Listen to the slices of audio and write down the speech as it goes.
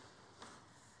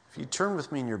If you turn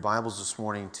with me in your Bibles this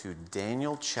morning to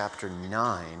Daniel chapter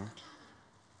 9,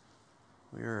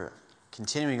 we're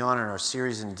continuing on in our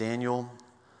series in Daniel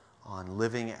on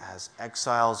living as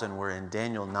exiles, and we're in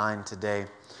Daniel 9 today.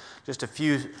 Just a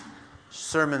few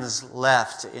sermons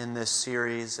left in this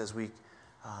series as we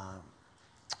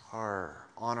are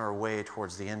on our way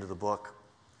towards the end of the book.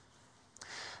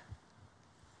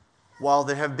 While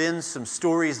there have been some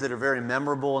stories that are very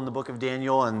memorable in the book of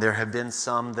Daniel, and there have been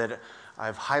some that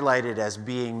I've highlighted as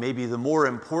being maybe the more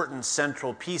important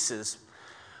central pieces,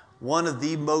 one of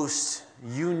the most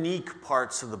unique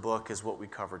parts of the book is what we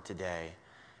covered today.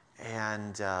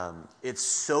 And it's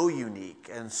so unique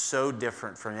and so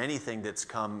different from anything that's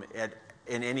come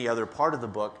in any other part of the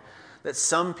book that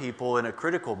some people in a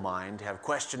critical mind have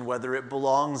questioned whether it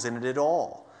belongs in it at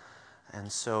all.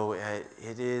 And so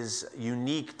it is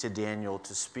unique to Daniel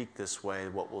to speak this way,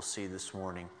 what we'll see this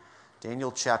morning.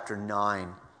 Daniel chapter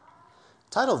 9.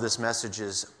 The title of this message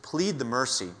is Plead the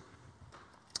Mercy.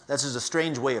 That's just a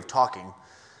strange way of talking.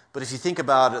 But if you think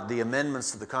about the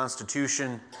amendments to the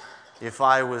Constitution, if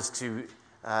I was to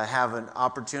have an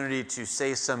opportunity to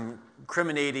say some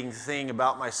incriminating thing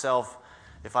about myself,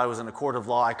 if I was in a court of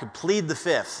law, I could plead the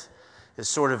fifth as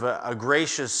sort of a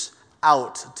gracious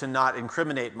out to not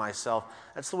incriminate myself.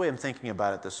 That's the way I'm thinking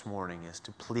about it this morning, is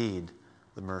to plead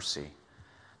the mercy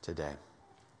today.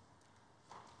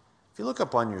 If you look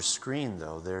up on your screen,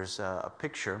 though, there's a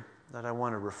picture that I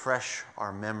want to refresh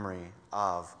our memory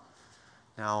of.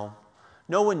 Now,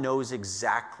 no one knows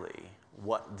exactly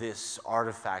what this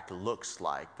artifact looks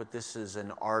like, but this is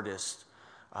an artist's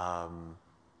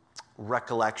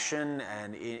recollection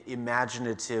and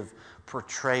imaginative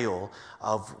portrayal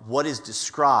of what is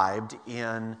described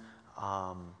in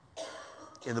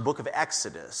the book of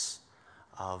Exodus,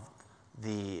 of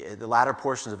the latter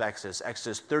portions of Exodus.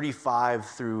 Exodus 35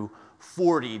 through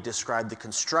 40 describe the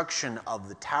construction of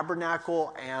the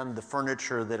tabernacle and the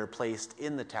furniture that are placed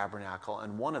in the tabernacle,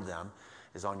 and one of them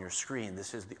is on your screen.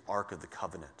 This is the Ark of the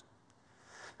Covenant.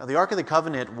 Now, the Ark of the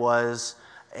Covenant was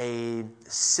a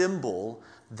symbol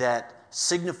that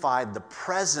signified the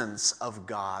presence of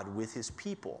God with his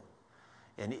people.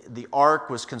 And the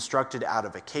ark was constructed out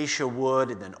of acacia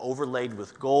wood and then overlaid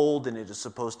with gold, and it is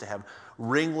supposed to have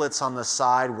ringlets on the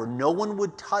side where no one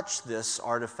would touch this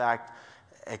artifact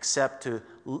except to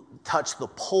touch the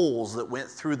poles that went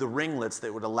through the ringlets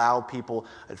that would allow people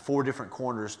at four different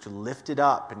corners to lift it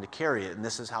up and to carry it. And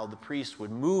this is how the priest would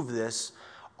move this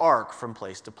ark from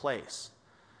place to place.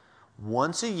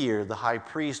 Once a year, the high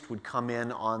priest would come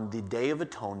in on the Day of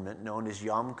Atonement, known as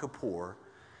Yom Kippur,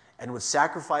 and would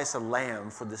sacrifice a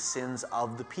lamb for the sins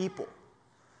of the people.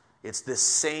 It's this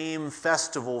same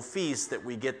festival feast that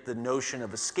we get the notion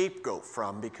of a scapegoat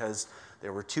from, because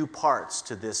there were two parts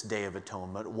to this Day of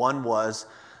Atonement. One was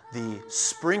the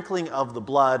sprinkling of the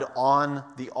blood on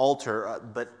the altar,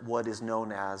 but what is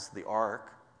known as the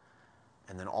ark,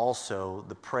 and then also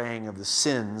the praying of the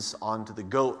sins onto the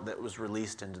goat that was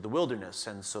released into the wilderness.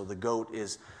 And so the goat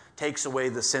takes away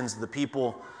the sins of the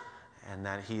people, and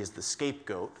that he is the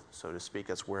scapegoat, so to speak.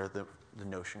 That's where the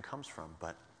notion comes from.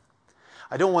 But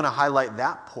I don't want to highlight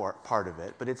that part of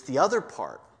it, but it's the other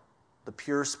part, the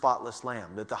pure, spotless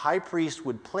lamb, that the high priest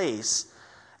would place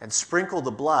and sprinkle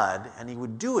the blood, and he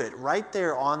would do it right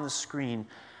there on the screen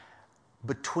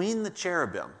between the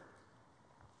cherubim.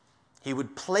 He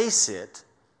would place it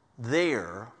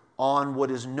there on what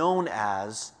is known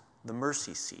as the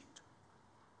mercy seat.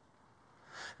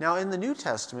 Now, in the New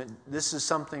Testament, this is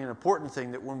an important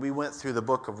thing that when we went through the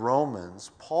book of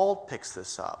Romans, Paul picks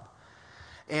this up.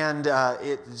 And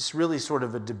it's really sort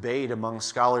of a debate among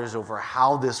scholars over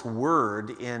how this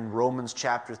word in Romans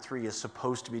chapter 3 is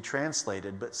supposed to be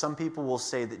translated. But some people will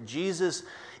say that Jesus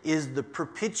is the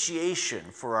propitiation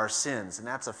for our sins. And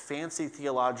that's a fancy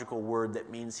theological word that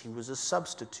means he was a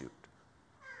substitute.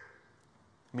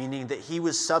 Meaning that he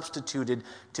was substituted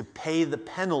to pay the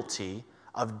penalty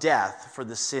of death for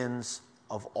the sins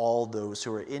of all those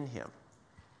who are in him.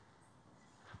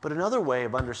 But another way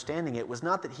of understanding it was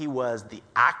not that he was the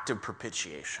act of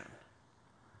propitiation,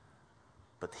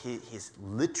 but he's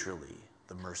literally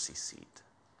the mercy seat.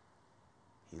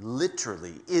 He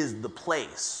literally is the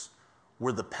place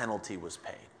where the penalty was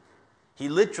paid. He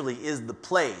literally is the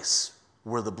place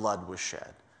where the blood was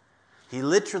shed. He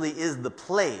literally is the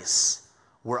place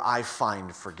where I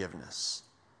find forgiveness.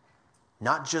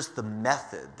 Not just the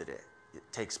method that it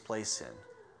takes place in,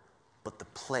 but the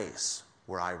place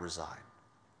where I reside.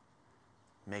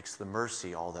 Makes the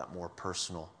mercy all that more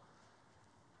personal.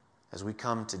 As we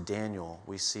come to Daniel,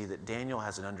 we see that Daniel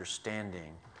has an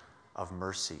understanding of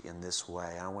mercy in this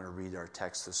way. I want to read our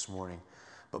text this morning.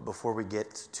 But before we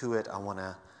get to it, I want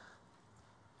to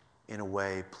in a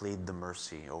way, plead the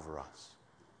mercy over us.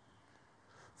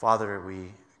 Father,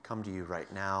 we come to you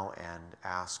right now and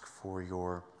ask for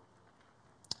your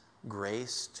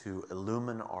grace to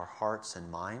illumine our hearts and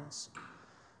minds,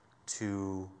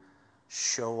 to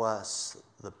show us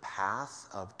the path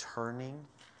of turning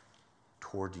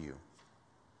toward you.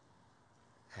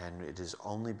 And it is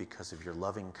only because of your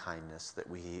loving kindness that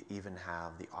we even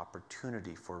have the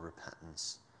opportunity for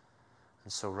repentance.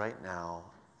 And so right now,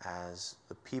 as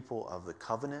the people of the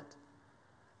covenant,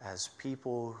 as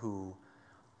people who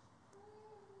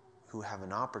have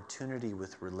an opportunity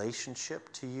with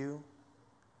relationship to you,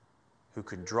 who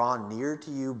could draw near to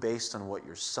you based on what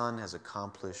your Son has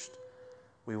accomplished,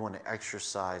 we want to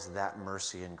exercise that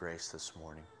mercy and grace this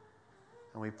morning.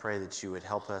 And we pray that you would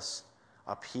help us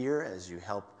up here as you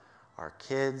help our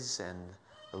kids and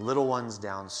the little ones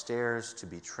downstairs to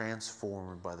be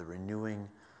transformed by the renewing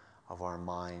of our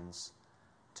minds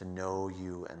to know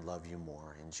you and love you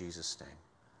more. In Jesus' name,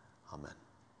 amen.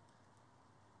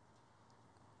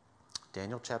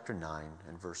 Daniel chapter 9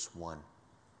 and verse 1.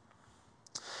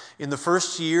 In the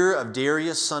first year of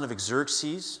Darius, son of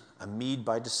Xerxes, a Mede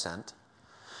by descent,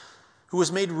 who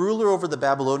was made ruler over the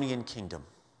Babylonian kingdom,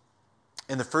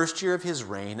 in the first year of his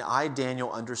reign, I,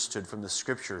 Daniel, understood from the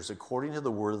Scriptures, according to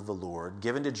the word of the Lord,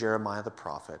 given to Jeremiah the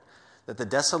prophet, that the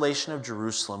desolation of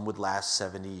Jerusalem would last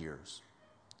 70 years.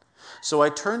 So I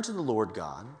turned to the Lord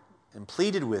God and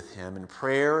pleaded with him in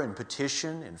prayer and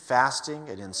petition, in fasting,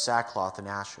 and in sackcloth and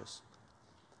ashes.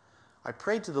 I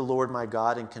prayed to the Lord my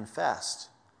God and confessed,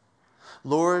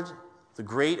 Lord, the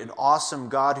great and awesome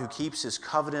God who keeps his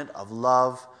covenant of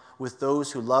love with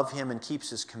those who love him and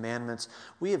keeps his commandments,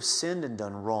 we have sinned and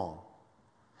done wrong.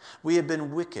 We have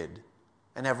been wicked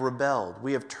and have rebelled.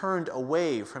 We have turned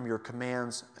away from your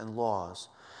commands and laws.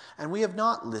 And we have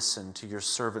not listened to your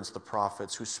servants, the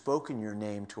prophets, who spoke in your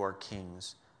name to our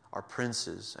kings, our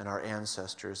princes, and our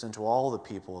ancestors, and to all the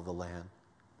people of the land.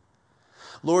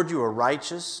 Lord, you are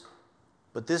righteous,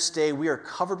 but this day we are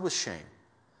covered with shame.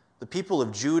 The people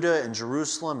of Judah and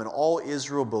Jerusalem and all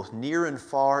Israel, both near and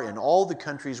far, in all the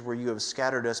countries where you have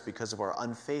scattered us because of our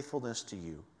unfaithfulness to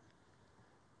you.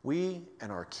 We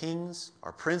and our kings,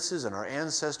 our princes, and our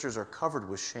ancestors are covered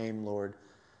with shame, Lord,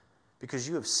 because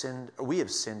we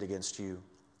have sinned against you.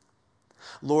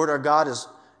 Lord, our God,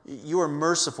 you are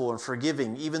merciful and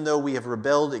forgiving, even though we have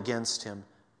rebelled against him.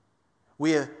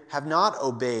 We have not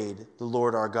obeyed the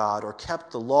Lord our God or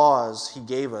kept the laws he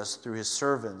gave us through his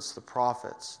servants, the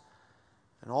prophets.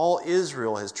 And all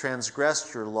Israel has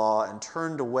transgressed your law and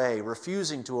turned away,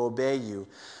 refusing to obey you.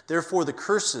 Therefore, the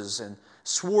curses and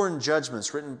sworn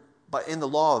judgments written in the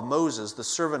law of Moses, the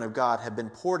servant of God, have been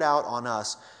poured out on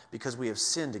us because we have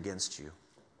sinned against you.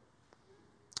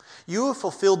 You have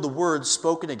fulfilled the words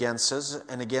spoken against us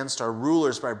and against our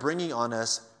rulers by bringing on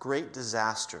us great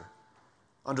disaster.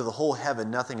 Under the whole heaven,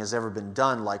 nothing has ever been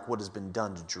done like what has been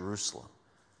done to Jerusalem.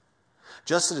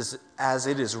 Just as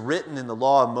it is written in the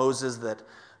law of Moses that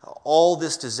all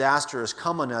this disaster has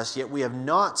come on us, yet we have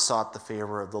not sought the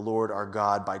favor of the Lord our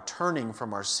God by turning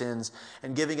from our sins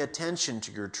and giving attention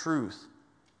to your truth.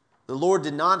 The Lord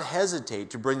did not hesitate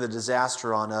to bring the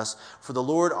disaster on us, for the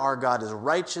Lord our God is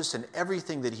righteous in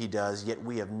everything that he does, yet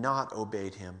we have not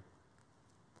obeyed him.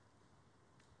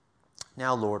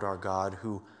 Now, Lord our God,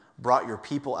 who brought your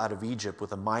people out of Egypt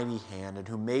with a mighty hand, and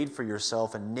who made for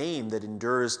yourself a name that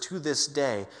endures to this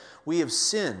day, we have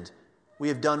sinned, we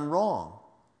have done wrong.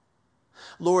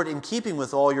 Lord, in keeping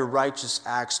with all your righteous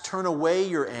acts, turn away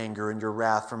your anger and your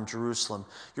wrath from Jerusalem,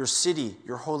 your city,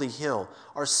 your holy hill.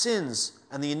 Our sins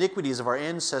and the iniquities of our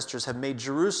ancestors have made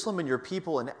Jerusalem and your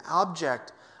people an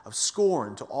object of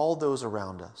scorn to all those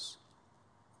around us.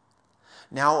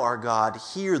 Now, our God,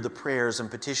 hear the prayers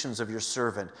and petitions of your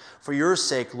servant. For your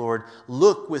sake, Lord,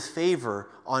 look with favor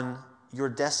on your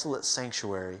desolate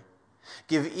sanctuary.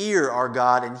 Give ear, our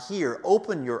God, and hear.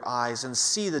 Open your eyes and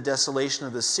see the desolation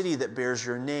of the city that bears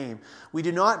your name. We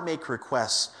do not make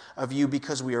requests of you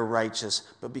because we are righteous,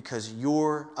 but because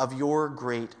of your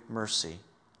great mercy.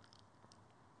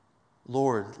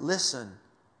 Lord, listen.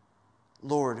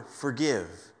 Lord, forgive.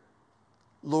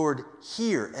 Lord,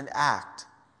 hear and act.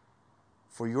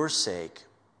 For your sake,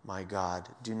 my God,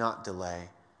 do not delay,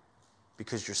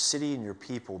 because your city and your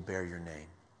people bear your name.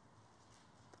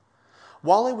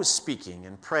 While I was speaking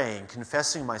and praying,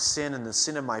 confessing my sin and the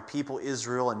sin of my people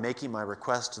Israel, and making my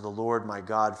request to the Lord my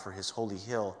God for his holy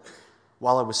hill,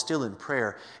 while I was still in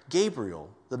prayer, Gabriel,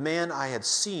 the man I had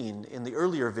seen in the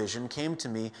earlier vision, came to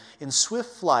me in swift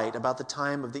flight about the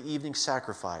time of the evening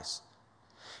sacrifice.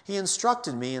 He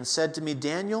instructed me and said to me,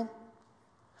 Daniel,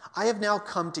 I have now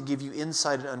come to give you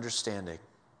insight and understanding.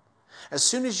 As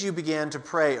soon as you began to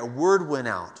pray, a word went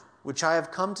out, which I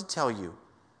have come to tell you,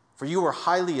 for you are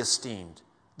highly esteemed.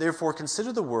 Therefore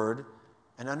consider the word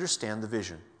and understand the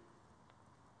vision.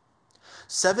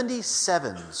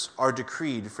 77s are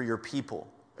decreed for your people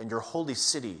and your holy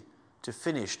city to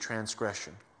finish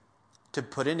transgression, to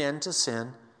put an end to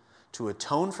sin, to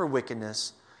atone for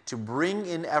wickedness, to bring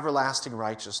in everlasting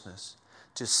righteousness,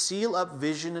 to seal up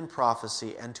vision and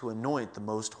prophecy, and to anoint the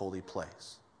most holy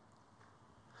place.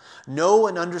 Know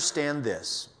and understand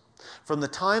this. From the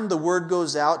time the word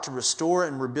goes out to restore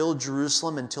and rebuild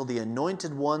Jerusalem until the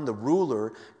anointed one, the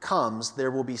ruler, comes,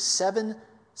 there will be 7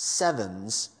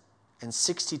 sevens and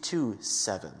 62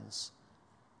 sevens.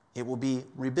 It will be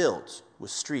rebuilt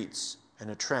with streets and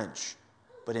a trench,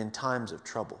 but in times of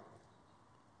trouble.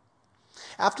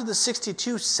 After the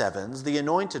 62 sevens, the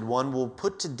anointed one will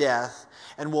put to death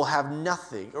and will have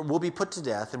nothing, or will be put to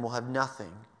death and will have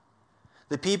nothing.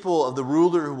 The people of the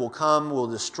ruler who will come will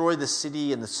destroy the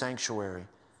city and the sanctuary.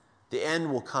 The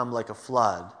end will come like a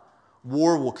flood.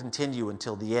 War will continue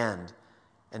until the end,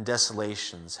 and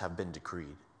desolations have been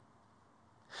decreed.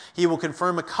 He will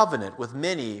confirm a covenant with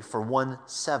many for 1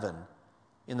 7.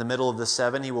 In the middle of the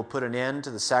 7, he will put an end to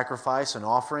the sacrifice and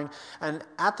offering, and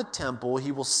at the temple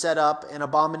he will set up an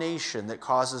abomination that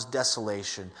causes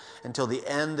desolation until the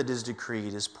end that is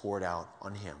decreed is poured out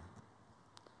on him.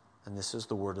 And this is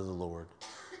the word of the Lord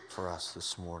for us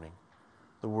this morning,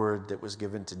 the word that was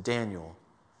given to Daniel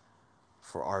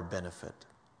for our benefit.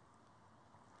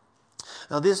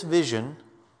 Now, this vision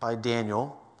by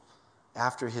Daniel,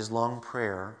 after his long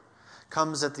prayer,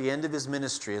 comes at the end of his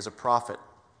ministry as a prophet.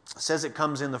 It says it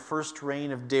comes in the first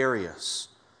reign of Darius.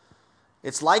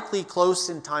 It's likely close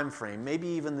in time frame, maybe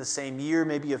even the same year,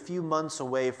 maybe a few months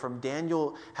away from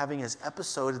Daniel having his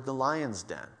episode in the lion's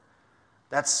den.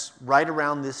 That's right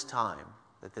around this time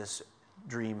that this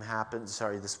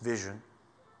this vision.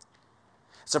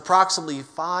 It's approximately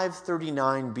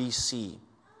 539 BC,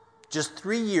 just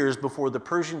 3 years before the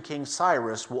Persian king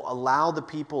Cyrus will allow the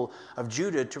people of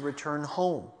Judah to return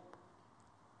home.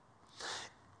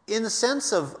 In the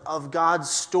sense of God's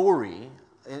story,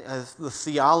 the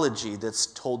theology that's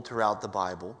told throughout the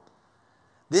Bible,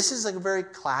 this is a very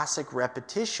classic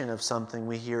repetition of something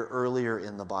we hear earlier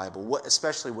in the Bible,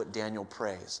 especially what Daniel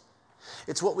prays.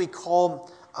 It's what we call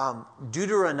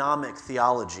Deuteronomic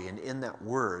theology, and in that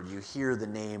word you hear the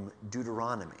name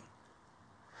Deuteronomy.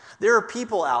 There are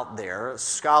people out there,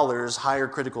 scholars, higher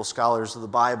critical scholars of the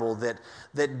Bible,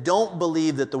 that don't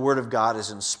believe that the Word of God is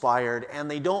inspired, and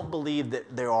they don't believe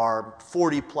that there are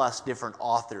 40 plus different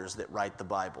authors that write the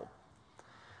Bible.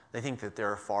 They think that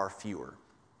there are far fewer.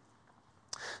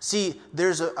 See,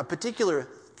 there's a particular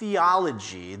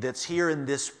theology that's here in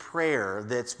this prayer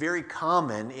that's very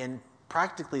common in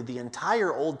practically the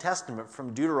entire Old Testament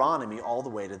from Deuteronomy all the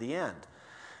way to the end.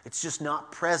 It's just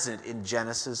not present in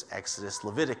Genesis, Exodus,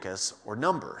 Leviticus, or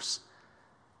Numbers.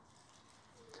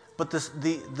 But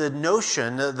the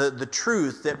notion, the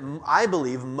truth that I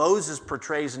believe Moses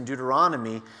portrays in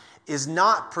Deuteronomy is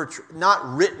not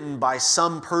written by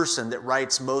some person that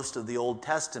writes most of the Old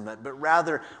Testament, but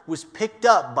rather was picked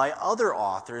up by other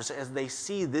authors as they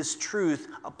see this truth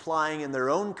applying in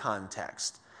their own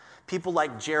context. People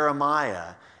like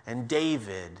Jeremiah and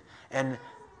David and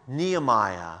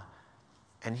Nehemiah,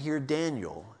 and here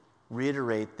Daniel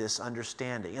reiterate this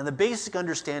understanding. And the basic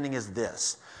understanding is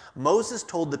this. Moses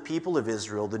told the people of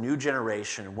Israel, the new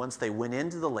generation, once they went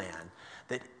into the land,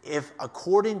 that if,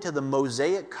 according to the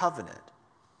Mosaic covenant,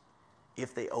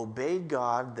 if they obeyed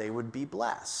God, they would be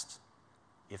blessed.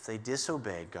 If they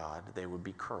disobeyed God, they would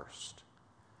be cursed.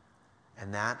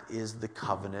 And that is the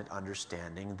covenant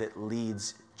understanding that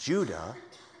leads Judah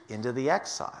into the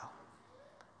exile.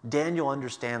 Daniel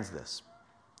understands this.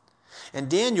 And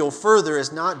Daniel further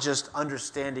is not just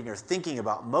understanding or thinking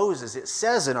about Moses. It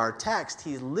says in our text,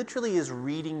 he literally is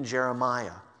reading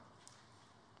Jeremiah.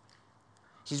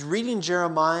 He's reading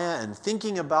Jeremiah and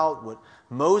thinking about what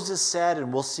Moses said,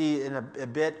 and we'll see in a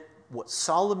bit what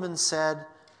Solomon said.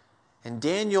 And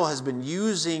Daniel has been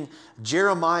using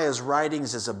Jeremiah's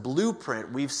writings as a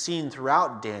blueprint. We've seen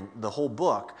throughout the whole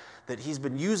book that he's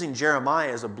been using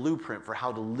Jeremiah as a blueprint for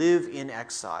how to live in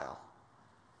exile.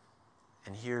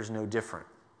 And here's no different.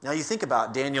 Now you think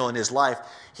about Daniel in his life.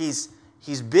 He's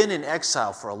been in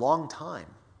exile for a long time.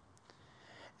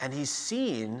 And he's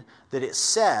seen that it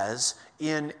says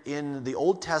in the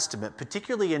Old Testament,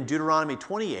 particularly in Deuteronomy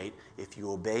 28, if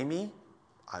you obey me,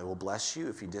 I will bless you.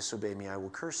 If you disobey me, I will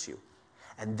curse you.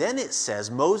 And then it says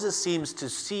Moses seems to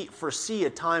foresee a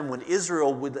time when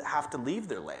Israel would have to leave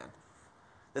their land,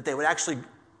 that they would actually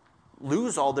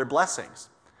lose all their blessings.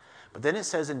 But then it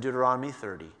says in Deuteronomy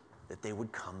 30 that they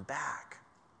would come back.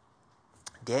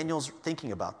 Daniel's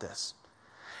thinking about this.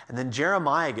 And then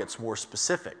Jeremiah gets more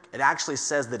specific. It actually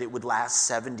says that it would last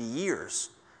 70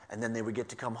 years, and then they would get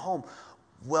to come home.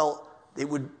 Well,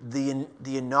 the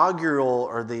inaugural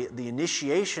or the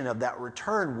initiation of that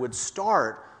return would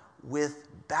start with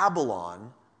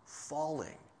Babylon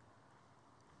falling.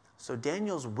 So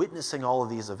Daniel's witnessing all of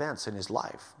these events in his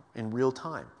life in real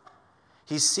time.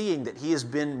 He's seeing that he has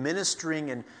been ministering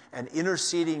and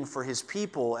interceding for his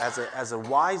people as a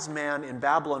wise man in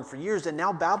Babylon for years, and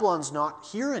now Babylon's not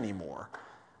here anymore.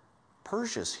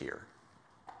 Persia's here.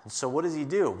 And so what does he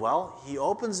do? Well, he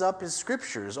opens up his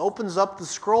scriptures, opens up the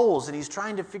scrolls, and he's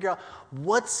trying to figure out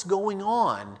what's going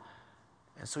on.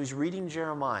 And so he's reading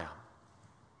Jeremiah.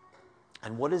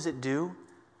 And what does it do?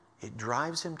 It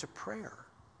drives him to prayer.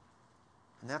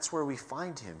 And that's where we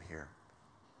find him here.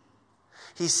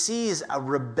 He sees a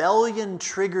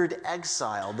rebellion-triggered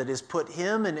exile that has put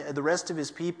him and the rest of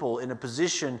his people in a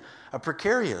position, a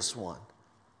precarious one.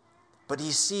 But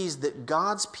he sees that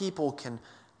God's people can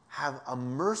have a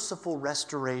merciful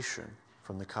restoration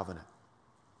from the covenant.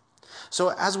 So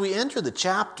as we enter the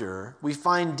chapter, we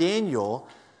find Daniel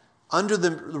under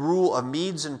the rule of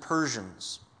Medes and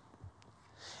Persians.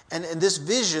 And this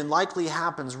vision likely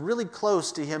happens really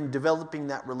close to him developing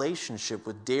that relationship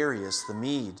with Darius the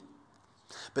Mede.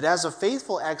 But as a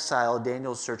faithful exile,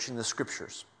 Daniel is searching the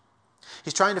scriptures.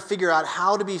 He's trying to figure out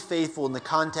how to be faithful in the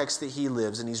context that he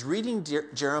lives, and he's reading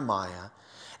Jeremiah,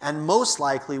 and most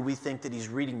likely we think that he's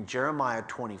reading Jeremiah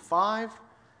 25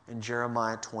 and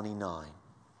Jeremiah 29.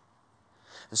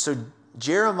 And so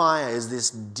Jeremiah is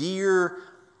this dear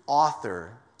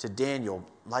author to Daniel,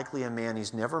 likely a man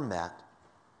he's never met.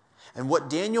 And what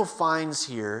Daniel finds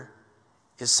here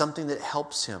is something that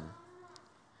helps him.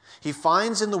 He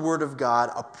finds in the Word of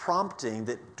God a prompting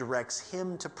that directs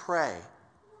him to pray.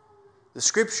 The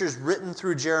scriptures written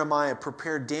through Jeremiah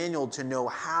prepare Daniel to know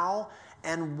how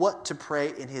and what to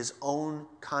pray in his own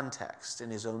context, in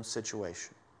his own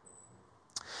situation.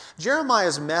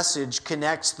 Jeremiah's message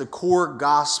connects the core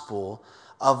gospel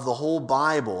of the whole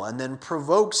Bible and then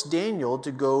provokes Daniel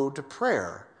to go to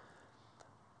prayer.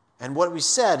 And what we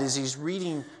said is he's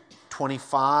reading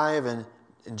 25 and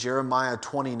Jeremiah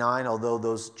 29, although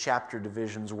those chapter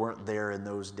divisions weren't there in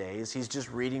those days. He's just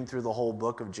reading through the whole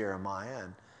book of Jeremiah,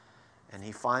 and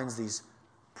he finds these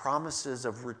promises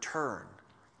of return,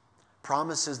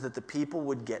 promises that the people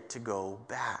would get to go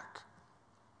back.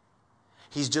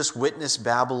 He's just witnessed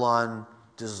Babylon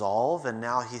dissolve, and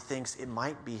now he thinks it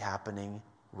might be happening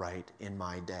right in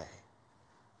my day.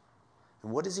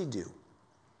 And what does he do?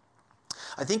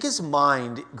 I think his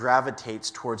mind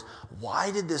gravitates towards,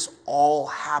 why did this all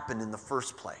happen in the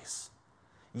first place?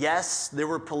 Yes, there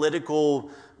were political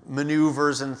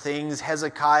maneuvers and things.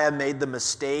 Hezekiah made the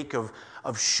mistake of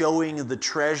showing the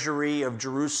treasury of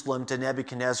Jerusalem to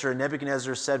Nebuchadnezzar. And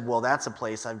Nebuchadnezzar said, well, that's a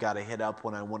place I've got to hit up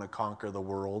when I want to conquer the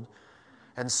world.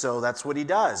 And so that's what he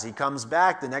does. He comes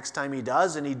back the next time he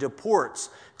does, and he deports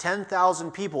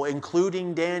 10,000 people,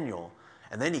 including Daniel.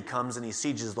 And then he comes and he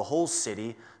sieges the whole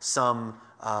city some,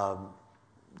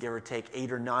 give or take, 8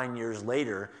 or 9 years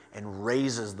later, and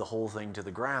razes the whole thing to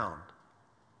the ground.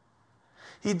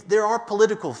 There are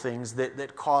political things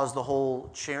that cause the whole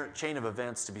chain of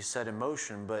events to be set in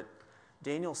motion, but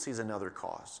Daniel sees another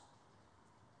cause.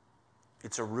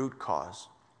 It's a root cause.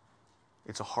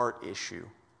 It's a heart issue.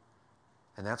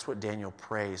 And that's what Daniel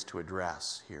prays to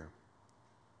address here.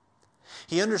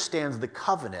 He understands the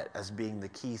covenant as being the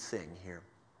key thing here.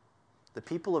 The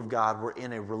people of God were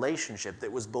in a relationship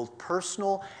that was both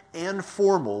personal and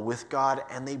formal with God,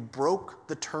 and they broke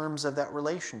the terms of that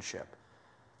relationship.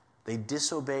 They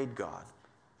disobeyed God.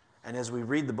 And as we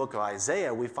read the book of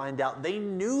Isaiah, we find out they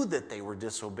knew that they were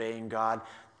disobeying God,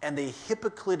 and they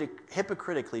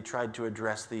hypocritically tried to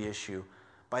address the issue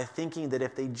by thinking that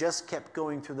if they just kept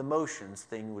going through the motions,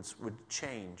 things would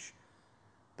change.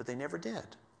 But they never did.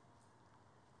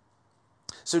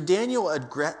 So Daniel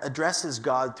addresses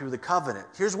God through the covenant.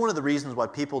 Here's one of the reasons why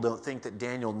people don't think that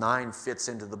Daniel 9 fits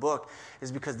into the book,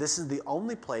 is because this is the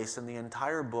only place in the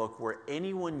entire book where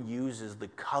anyone uses the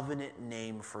covenant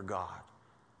name for God.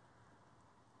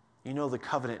 You know the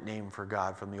covenant name for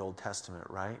God from the Old Testament,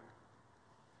 right?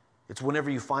 It's whenever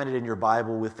you find it in your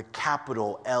Bible with the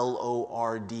capital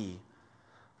L-O-R-D.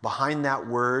 Behind that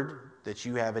word that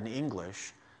you have in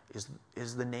English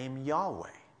is the name Yahweh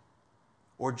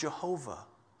or Jehovah.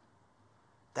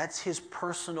 That's his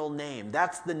personal name.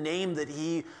 That's the name that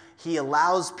he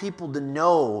allows people to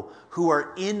know who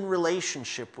are in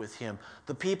relationship with him.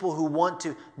 The people who want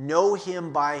to know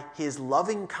him by his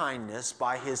loving kindness,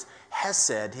 by his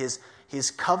hesed,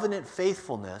 his covenant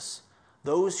faithfulness.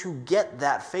 Those who get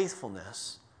that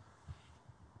faithfulness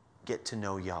get to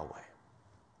know Yahweh.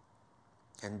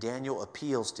 And Daniel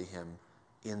appeals to him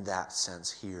in that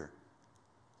sense here.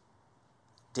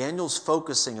 Daniel's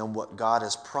focusing on what God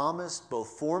has promised, both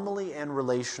formally and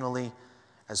relationally,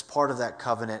 as part of that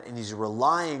covenant, and he's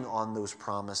relying on those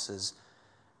promises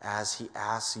as he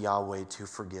asks Yahweh to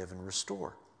forgive and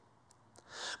restore.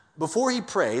 Before he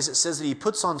prays, it says that he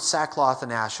puts on sackcloth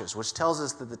and ashes, which tells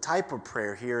us that the type of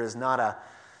prayer here is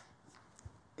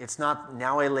it's not,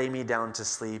 now I lay me down to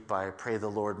sleep, I pray the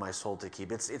Lord my soul to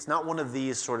keep. It's not one of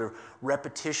these sort of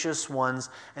repetitious ones,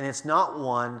 and it's not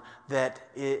one that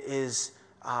is,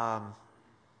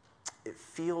 it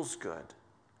feels good.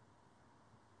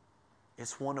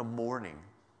 It's one of mourning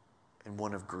and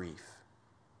one of grief.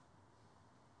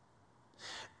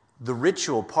 The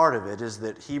ritual part of it is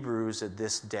that Hebrews at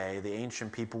this day, the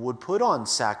ancient people, would put on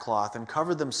sackcloth and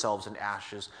cover themselves in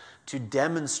ashes to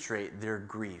demonstrate their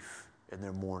grief and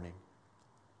their mourning.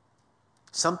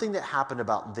 Something that happened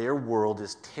about their world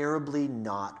is terribly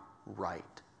not right.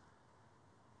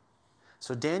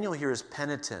 So Daniel here is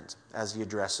penitent as he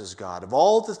addresses God. Of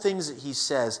all the things that he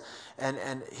says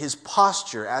and his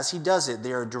posture as he does it,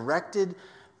 they are directed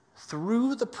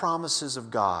through the promises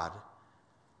of God.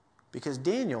 Because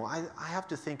Daniel, I have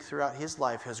to think throughout his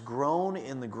life, has grown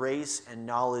in the grace and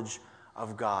knowledge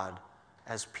of God,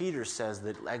 as Peter says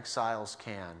that exiles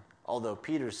can, although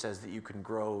Peter says that you can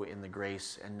grow in the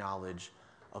grace and knowledge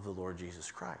of the Lord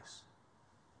Jesus Christ.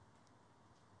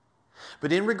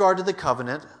 But in regard to the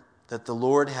covenant that the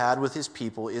Lord had with his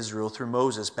people, Israel, through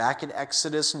Moses, back in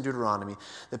Exodus and Deuteronomy,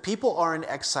 the people are in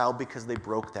exile because they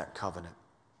broke that covenant.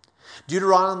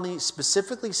 Deuteronomy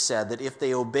specifically said that if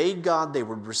they obeyed God, they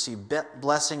would receive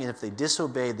blessing, and if they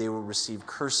disobeyed, they would receive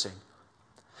cursing.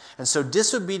 And so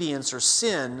disobedience or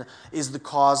sin is the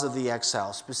cause of the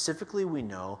exile. Specifically, we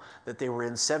know that they were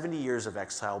in 70 years of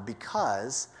exile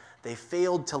because they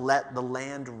failed to let the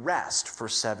land rest for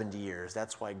 70 years.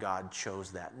 That's why God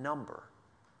chose that number.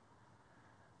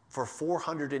 For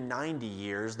 490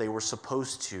 years, they were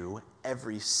supposed to,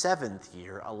 every seventh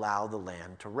year, allow the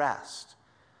land to rest.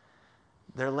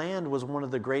 Their land was one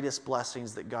of the greatest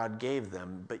blessings that God gave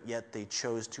them, but yet they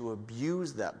chose to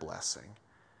abuse that blessing.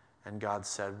 And God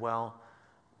said, well,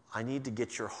 I need to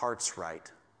get your hearts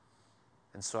right.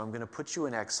 And so I'm going to put you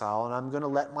in exile, and I'm going to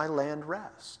let my land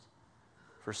rest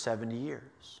for 70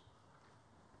 years.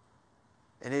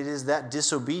 And it is that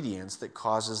disobedience that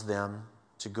causes them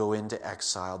to go into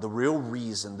exile. The real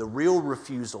reason, the real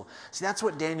refusal. See, that's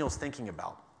what Daniel's thinking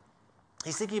about.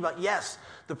 He's thinking about, yes,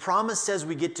 the promise says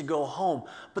we get to go home,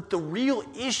 but the real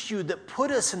issue that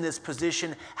put us in this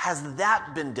position, has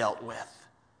that been dealt with?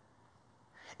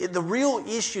 The real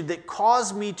issue that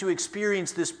caused me to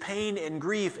experience this pain and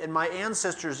grief, and my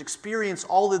ancestors experience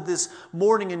all of this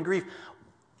mourning and grief,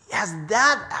 has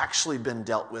that actually been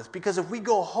dealt with? Because if we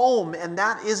go home and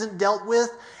that isn't dealt with,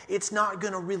 it's not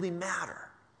going to really matter.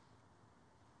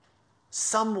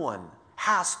 Someone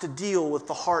has to deal with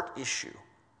the heart issue.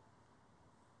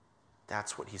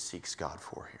 That's what he seeks God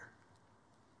for here.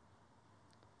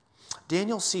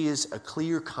 Daniel sees a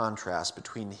clear contrast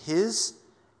between his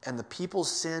and the people's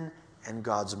sin and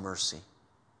God's mercy.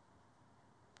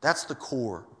 That's the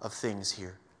core of things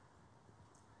here.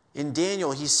 In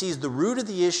Daniel, he sees the root of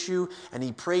the issue and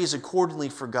he prays accordingly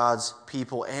for God's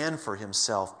people and for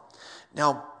himself.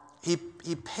 Now, he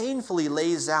painfully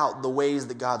lays out the ways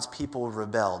that God's people have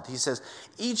rebelled. He says,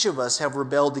 each of us have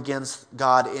rebelled against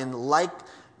God in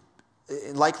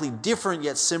likely different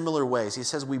yet similar ways. He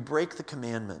says we break the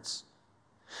commandments.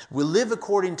 We live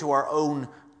according to our own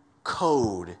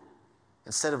code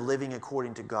instead of living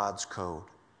according to God's code.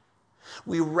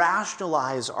 We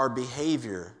rationalize our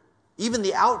behavior, even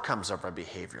the outcomes of our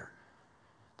behavior,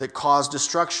 that cause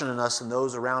destruction in us and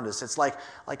those around us. It's like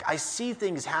I see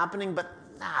things happening, but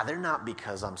they're not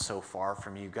because I'm so far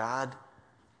from you, God.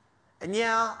 And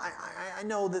yeah, I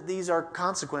know that these are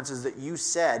consequences that you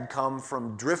said come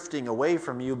from drifting away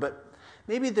from you, but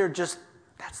maybe they're just,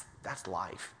 that's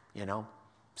life, you know.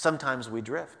 Sometimes we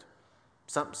drift.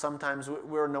 Sometimes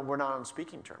we're not on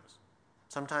speaking terms.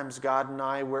 Sometimes God and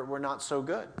I, we're not so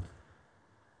good.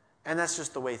 And that's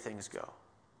just the way things go.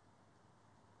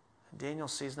 Daniel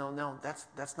sees, no,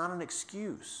 that's not an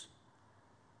excuse.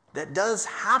 That does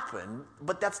happen,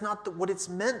 but that's not what it's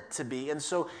meant to be. And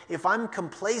so if I'm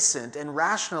complacent and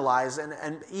rationalize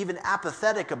and even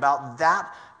apathetic about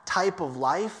that type of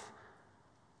life,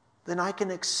 then I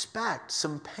can expect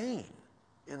some pain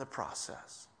in the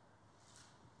process.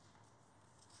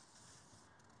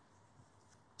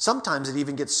 Sometimes it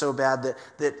even gets so bad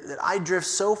that I drift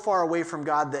so far away from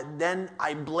God that then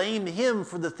I blame Him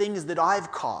for the things that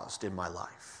I've caused in my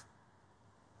life.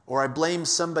 Or I blame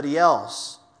somebody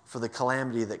else for the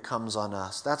calamity that comes on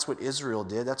us. That's what Israel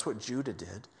did. That's what Judah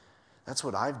did. That's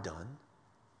what I've done.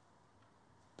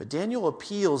 But Daniel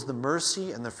appeals the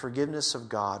mercy and the forgiveness of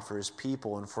God for his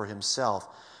people and for himself,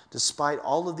 despite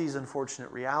all of these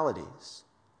unfortunate realities.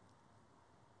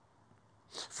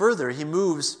 Further, he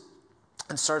moves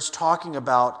and starts talking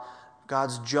about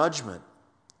God's judgment.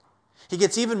 He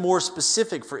gets even more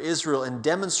specific for Israel in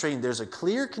demonstrating there's a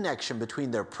clear connection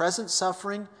between their present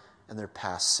suffering and their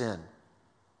past sin.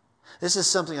 This is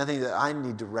something I think that I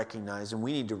need to recognize, and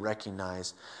we need to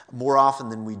recognize more often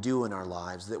than we do in our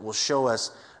lives, that will show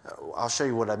us. I'll show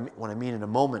you what I mean in a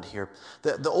moment here.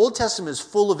 The Old Testament is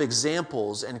full of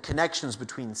examples and connections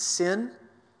between sin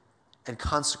and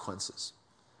consequences,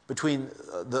 between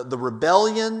the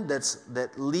rebellion that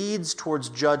leads towards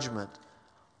judgment.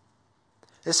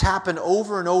 This happened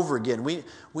over and over again.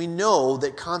 We know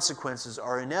that consequences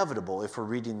are inevitable if we're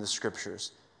reading the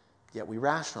Scriptures, yet we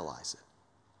rationalize it.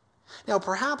 Now,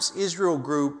 perhaps Israel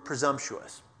grew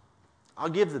presumptuous. I'll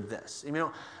give them this.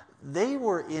 They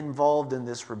were involved in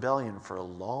this rebellion for a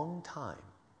long time.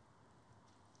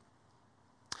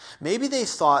 Maybe they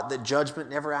thought that judgment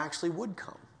never actually would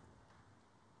come.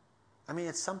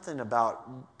 It's something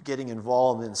about getting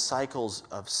involved in cycles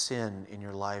of sin in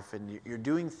your life, and you're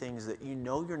doing things that you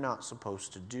know you're not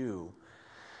supposed to do.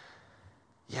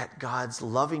 Yet God's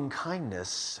loving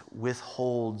kindness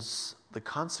withholds the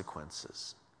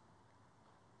consequences.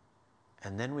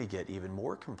 And then we get even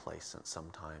more complacent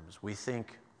sometimes. We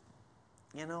think,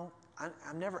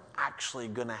 I'm never actually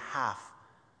going to have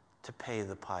to pay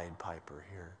the Pied Piper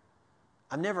here.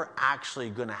 I'm never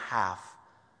actually going to have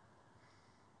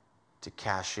to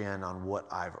cash in on what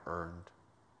I've earned.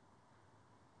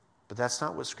 But that's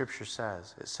not what Scripture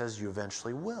says. It says you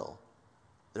eventually will.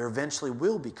 There eventually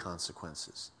will be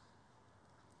consequences.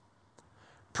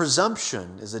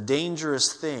 Presumption is a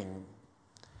dangerous thing.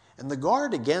 And the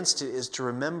guard against it is to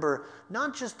remember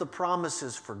not just the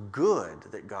promises for good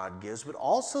that God gives, but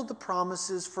also the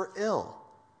promises for ill.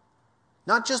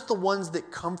 Not just the ones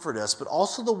that comfort us, but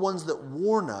also the ones that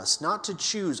warn us not to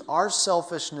choose our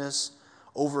selfishness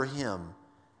over Him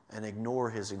and ignore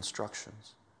His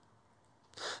instructions.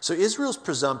 So Israel's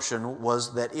presumption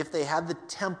was that if they had the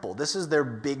temple, this is their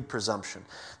big presumption,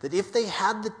 that if they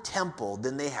had the temple,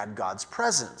 then they had God's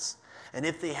presence. And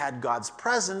if they had God's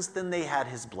presence, then they had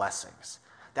His blessings.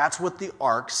 That's what the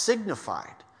ark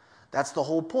signified. That's the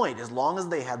whole point. As long as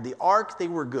they had the ark, they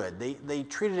were good. They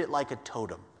treated it like a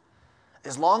totem.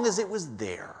 As long as it was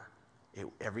there,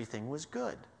 everything was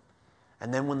good.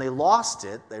 And then when they lost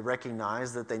it, they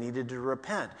recognized that they needed to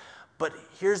repent. But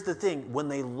here's the thing. When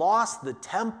they lost the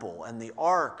temple and the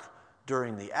ark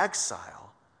during the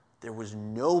exile, there was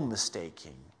no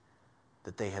mistaking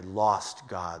that they had lost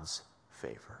God's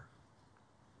favor.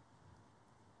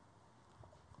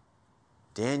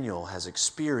 Daniel has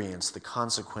experienced the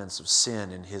consequence of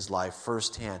sin in his life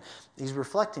firsthand. He's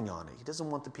reflecting on it. He doesn't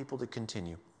want the people to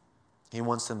continue. He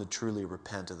wants them to truly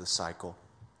repent of the cycle.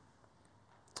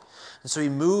 And so he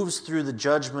moves through the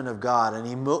judgment of God, and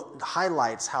he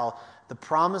highlights how the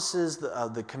promises,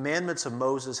 the commandments of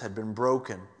Moses had been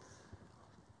broken.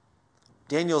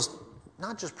 Daniel's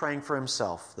not just praying for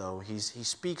himself, though. He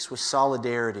speaks with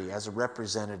solidarity as a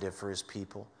representative for his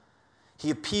people. He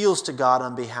appeals to God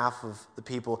on behalf of the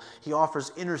people. He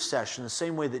offers intercession the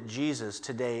same way that Jesus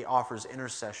today offers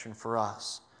intercession for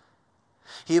us.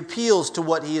 He appeals to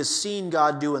what he has seen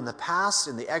God do in the past,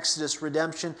 in the Exodus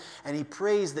redemption, and he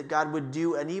prays that God would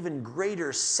do an even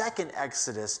greater second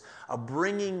Exodus of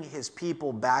bringing His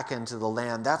people back into the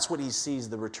land. That's what he sees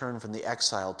the return from the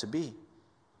exile to be.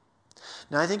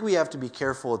 Now, I think we have to be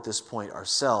careful at this point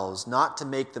ourselves not to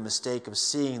make the mistake of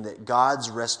seeing that God's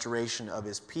restoration of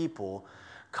His people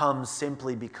comes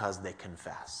simply because they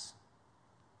confess.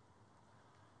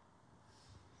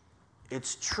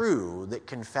 It's true that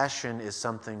confession is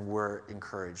something we're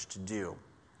encouraged to do.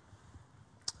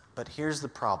 But here's the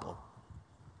problem.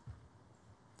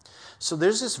 So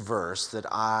there's this verse that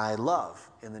I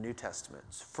love in the New Testament.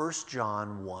 It's 1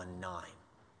 John 1:9.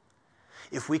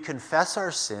 If we confess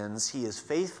our sins, He is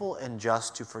faithful and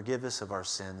just to forgive us of our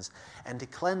sins and to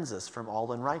cleanse us from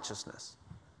all unrighteousness.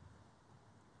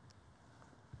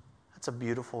 That's a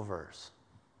beautiful verse.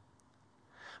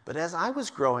 But as I was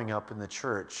growing up in the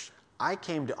church, I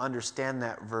came to understand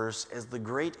that verse as the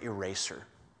great eraser.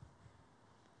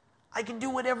 I could do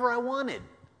whatever I wanted.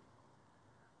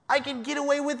 I could get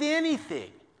away with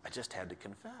anything. I just had to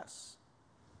confess.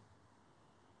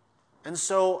 And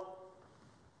so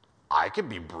I could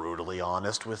be brutally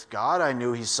honest with God. I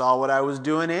knew he saw what I was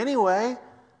doing anyway.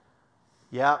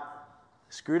 Yep,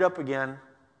 screwed up again.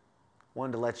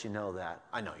 Wanted to let you know that.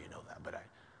 I know you know that, but I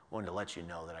wanted to let you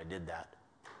know that I did that.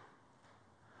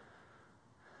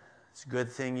 It's a good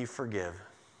thing you forgive.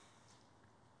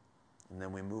 And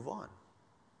then we move on.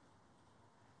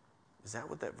 Is that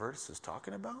what that verse is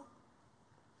talking about?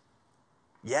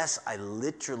 Yes, I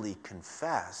literally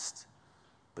confessed,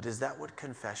 but is that what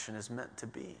confession is meant to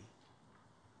be?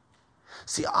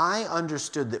 See, I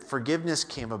understood that forgiveness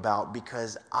came about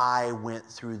because I went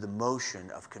through the motion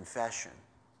of confession.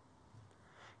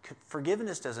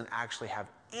 Forgiveness doesn't actually have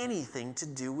anything to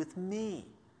do with me.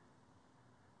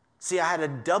 See, I had a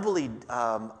doubly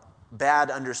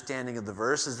bad understanding of the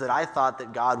verse, is that I thought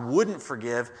that God wouldn't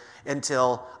forgive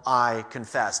until I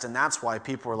confessed. And that's why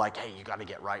people were like, hey, you got to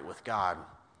get right with God.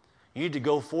 You need to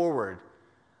go forward.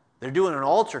 They're doing an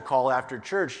altar call after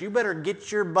church. You better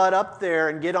get your butt up there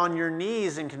and get on your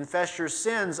knees and confess your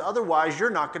sins. Otherwise, you're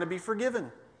not going to be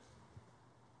forgiven.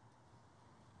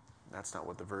 That's not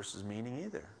what the verse is meaning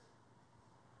either.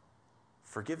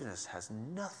 Forgiveness has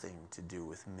nothing to do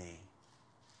with me.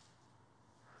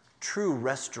 True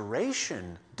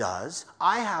restoration does.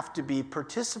 I have to be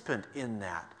participant in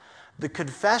that. The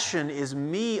confession is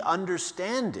me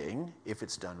understanding, if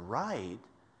it's done right,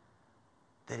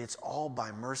 that it's all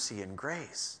by mercy and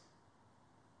grace.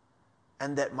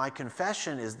 And that my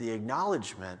confession is the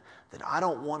acknowledgement that I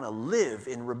don't want to live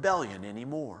in rebellion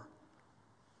anymore.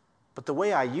 But the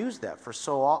way I used that for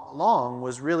so long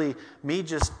was really me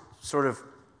just sort of,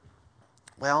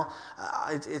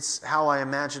 it's how I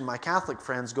imagine my Catholic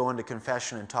friends going to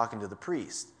confession and talking to the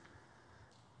priest.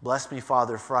 Bless me,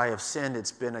 Father, for I have sinned.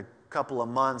 It's been a couple of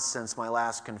months since my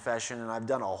last confession, and I've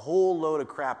done a whole load of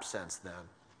crap since then.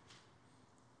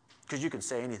 Because you can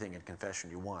say anything in confession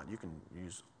you want. You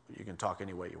can talk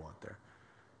any way you want there.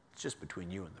 It's just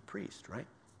between you and the priest, right?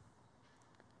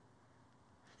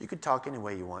 You could talk any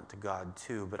way you want to God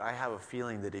too, but I have a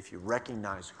feeling that if you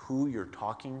recognize who you're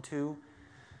talking to,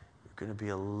 you're going to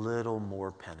be a little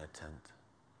more penitent.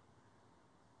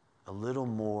 A little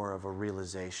more of a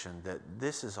realization that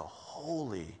this is a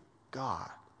holy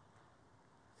God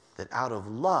that out of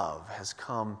love has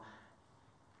come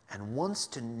and wants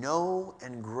to know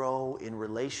and grow in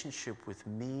relationship with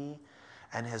me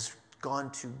and has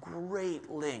gone to great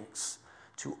lengths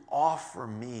to offer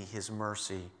me his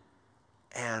mercy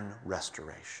and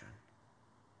restoration.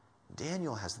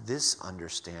 Daniel has this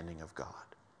understanding of God.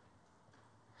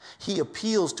 He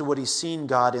appeals to what he's seen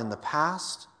God in the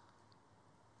past,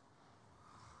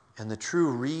 and the true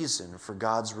reason for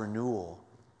God's renewal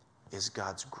is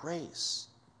God's grace.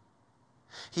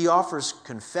 He offers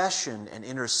confession and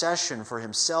intercession for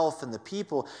himself and the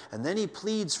people, and then he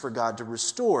pleads for God to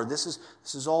restore. This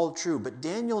is all true, but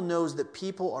Daniel knows that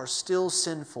people are still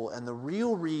sinful, and the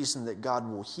real reason that God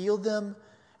will heal them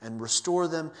and restore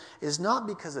them is not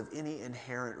because of any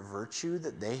inherent virtue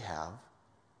that they have,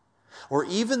 or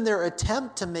even their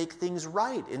attempt to make things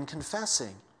right in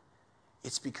confessing.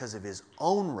 It's because of his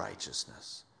own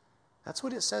righteousness. That's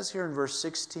what it says here in verse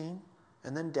 16.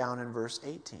 And then down in verse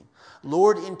 18.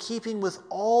 Lord, in keeping with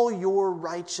all your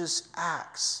righteous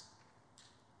acts,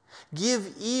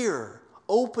 give ear,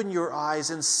 open your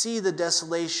eyes, and see the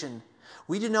desolation.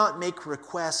 We do not make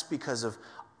requests because of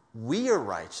we are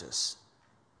righteous,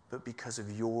 but because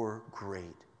of your great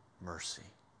mercy.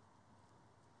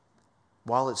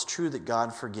 While it's true that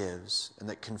God forgives and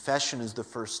that confession is the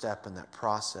first step in that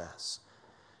process,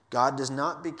 God does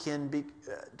not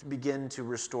begin to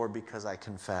restore because I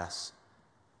confess.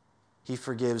 He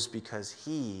forgives because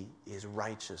he is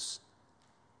righteous.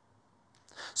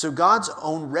 So God's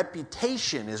own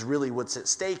reputation is really what's at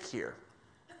stake here.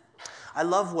 I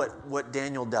love what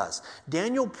Daniel does.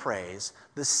 Daniel prays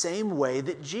the same way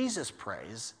that Jesus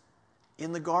prays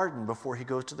in the garden before he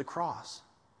goes to the cross.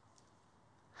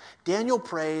 Daniel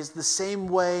prays the same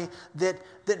way that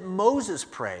Moses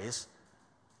prays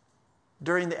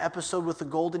during the episode with the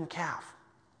golden calf.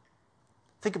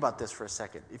 Think about this for a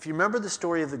second. If you remember the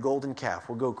story of the golden calf,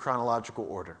 we'll go chronological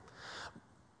order.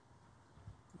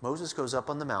 Moses goes up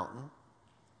on the mountain,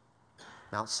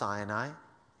 Mount Sinai, and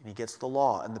he gets the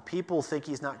law. And the people think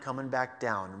he's not coming back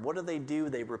down. And what do?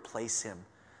 They replace him.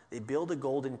 They build a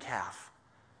golden calf.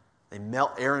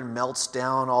 Aaron melts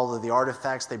down all of the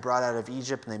artifacts they brought out of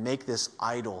Egypt, and they make this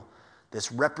idol,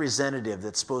 this representative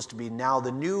that's supposed to be now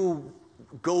the new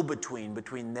go-between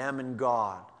between them and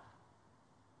God.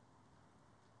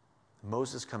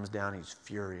 Moses comes down, he's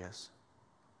furious.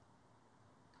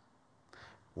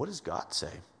 What does God say?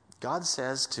 God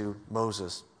says to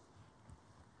Moses,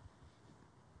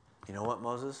 you know what,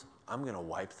 Moses? I'm going to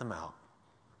wipe them out.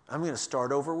 I'm going to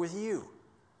start over with you.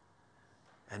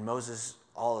 And Moses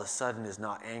all of a sudden is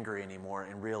not angry anymore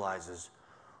and realizes,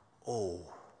 oh,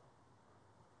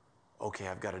 okay,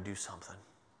 I've got to do something.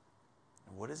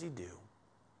 And what does he do?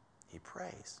 He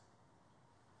prays.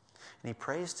 And he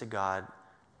prays to God,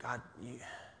 God,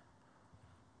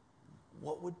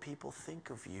 what would people think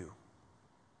of you?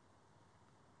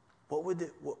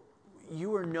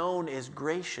 You are known as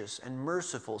gracious and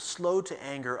merciful, slow to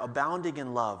anger, abounding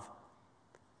in love.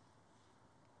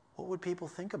 What would people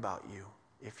think about you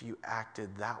if you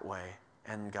acted that way?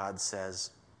 And God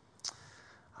says,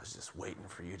 I was just waiting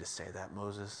for you to say that,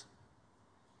 Moses.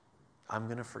 I'm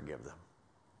going to forgive them.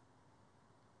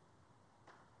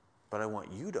 But I want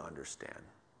you to understand,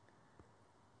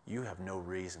 you have no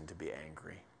reason to be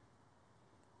angry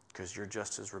because you're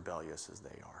just as rebellious as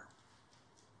they are.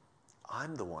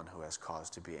 I'm the one who has cause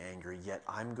to be angry, yet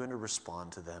I'm going to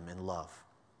respond to them in love.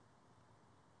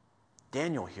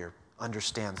 Daniel here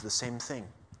understands the same thing.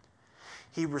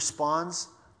 He responds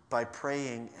by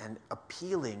praying and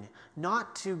appealing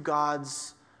not to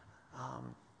God's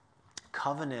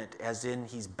covenant as in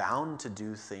he's bound to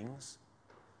do things,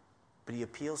 but he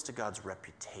appeals to God's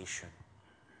reputation.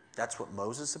 That's what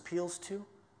Moses appeals to.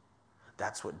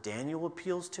 That's what Daniel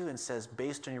appeals to and says,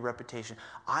 based on your reputation,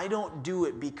 I don't do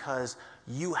it because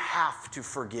you have to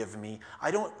forgive me.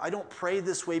 I don't pray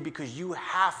this way because you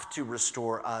have to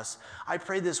restore us. I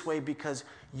pray this way because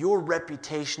your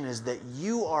reputation is that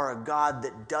you are a God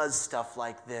that does stuff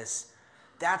like this.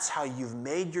 That's how you've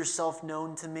made yourself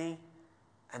known to me,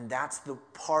 and that's the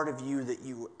part of you that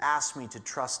you asked me to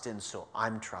trust in, so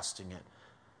I'm trusting it.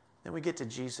 Then we get to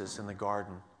Jesus in the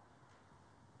garden.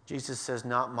 Jesus says,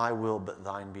 not my will, but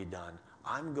thine be done.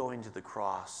 I'm going to the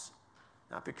cross,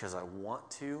 not because I want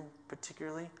to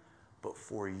particularly, but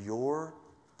for your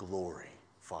glory,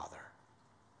 Father.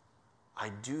 I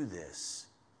do this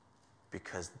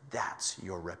because that's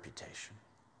your reputation.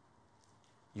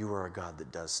 You are a God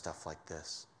that does stuff like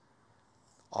this.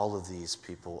 All of these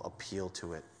people appeal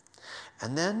to it.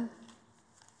 And then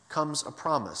comes a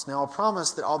promise. Now, a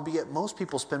promise that albeit most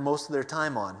people spend most of their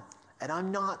time on, and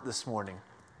I'm not this morning.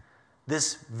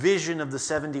 This vision of the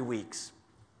 70 weeks.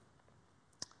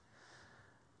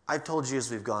 I've told you as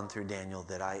we've gone through Daniel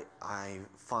that I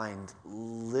find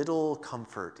little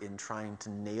comfort in trying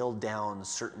to nail down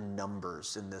certain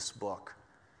numbers in this book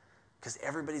because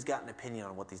everybody's got an opinion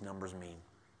on what these numbers mean.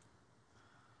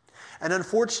 And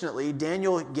unfortunately,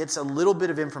 Daniel gets a little bit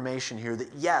of information here that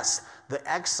yes,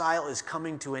 the exile is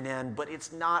coming to an end, but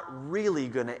it's not really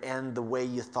going to end the way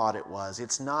you thought it was.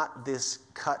 It's not this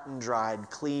cut and dried,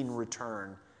 clean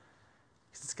return.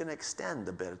 It's going to extend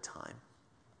a bit of time.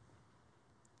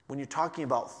 When you're talking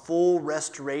about full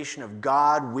restoration of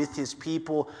God with his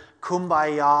people,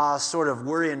 kumbaya, sort of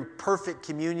we're in perfect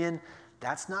communion,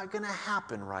 that's not going to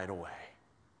happen right away.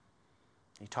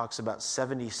 He talks about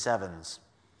 77s.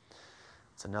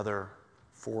 It's another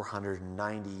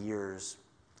 490 years.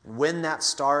 And when that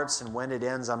starts and when it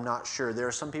ends, I'm not sure. There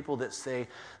are some people that say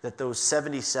that those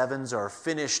 77s are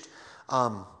finished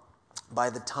by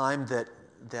the time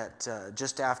that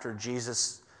just after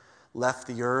Jesus left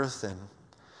the earth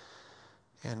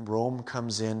and Rome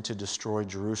comes in to destroy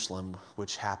Jerusalem,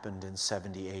 which happened in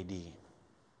 70 AD.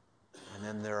 And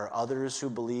then there are others who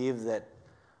believe that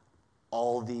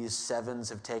all these sevens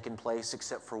have taken place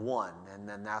except for one, and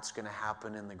then that's going to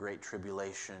happen in the Great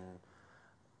Tribulation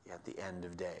at the end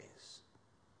of days.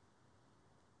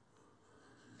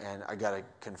 And I got to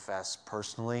confess,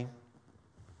 personally,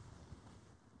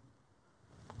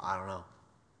 I don't know.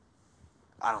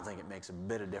 I don't think it makes a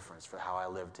bit of difference for how I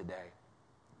live today.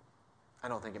 I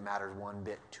don't think it matters one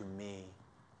bit to me.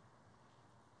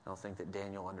 I don't think that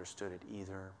Daniel understood it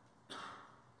either.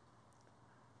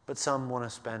 But some want to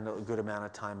spend a good amount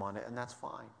of time on it, and that's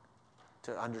fine.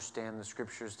 To understand the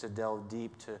scriptures, to delve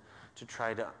deep, to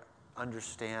try to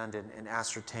understand and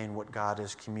ascertain what God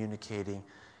is communicating.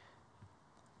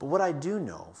 But what I do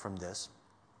know from this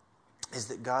is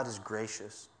that God is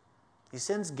gracious. He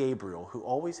sends Gabriel, who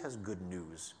always has good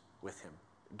news with him.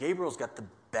 Gabriel's got the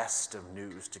best of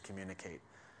news to communicate.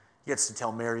 He gets to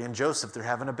tell Mary and Joseph they're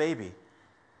having a baby.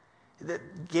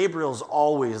 That Gabriel's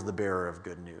always the bearer of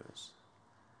good news.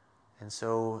 And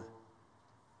so,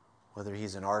 whether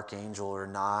he's an archangel or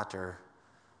not, or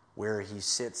where he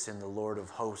sits in the Lord of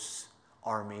Hosts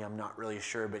army, I'm not really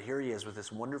sure. But here he is with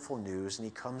this wonderful news, and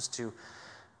he comes to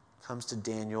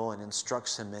Daniel and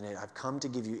instructs him in it. I've come to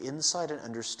give you insight and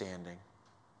understanding.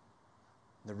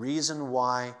 The reason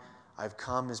why I've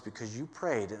come is because you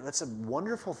prayed. And that's a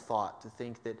wonderful thought to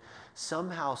think that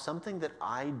somehow something that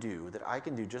I do, that I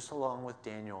can do just along with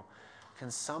Daniel, can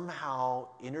somehow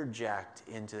interject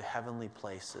into heavenly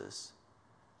places,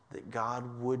 that God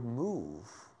would move,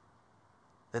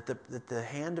 that the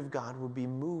hand of God would be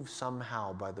moved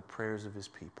somehow by the prayers of his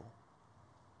people.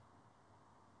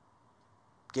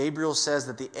 Gabriel says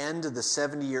that the end of the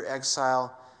 70-year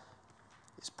exile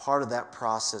is part of that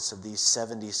process of these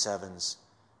 77s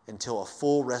until a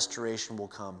full restoration will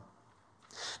come.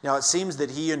 Now, it seems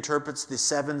that he interprets the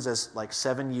sevens as like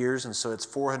 7 years, and so it's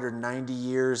 490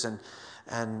 years, and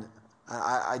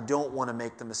I don't want to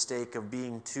make the mistake of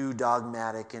being too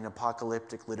dogmatic in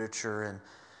apocalyptic literature,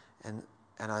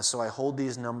 so I hold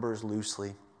these numbers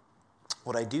loosely.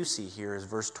 What I do see here is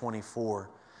verse 24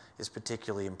 is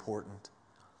particularly important.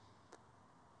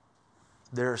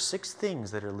 There are 6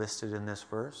 things that are listed in this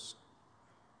verse,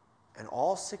 and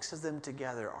all 6 of them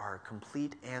together are a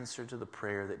complete answer to the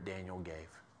prayer that Daniel gave.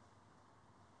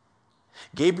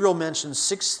 Gabriel mentions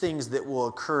 6 things that will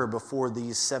occur before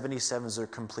these 77s are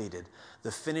completed: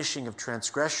 the finishing of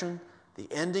transgression, the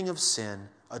ending of sin,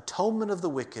 atonement of the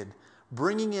wicked,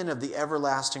 bringing in of the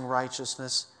everlasting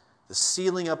righteousness, the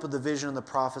sealing up of the vision and the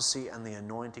prophecy, and the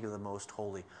anointing of the most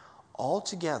holy. All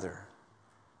together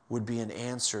would be an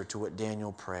answer to what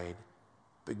Daniel prayed.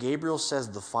 But Gabriel says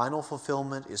the final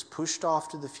fulfillment is pushed off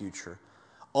to the future,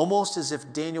 almost as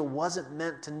if Daniel wasn't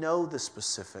meant to know the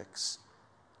specifics,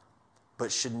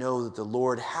 but should know that the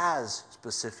Lord has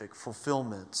specific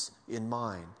fulfillments in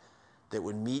mind that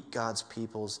would meet God's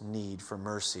people's need for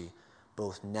mercy,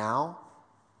 both now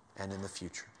and in the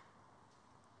future.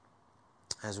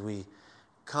 As we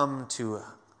come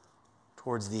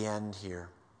towards the end here,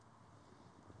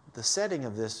 the setting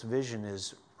of this vision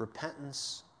is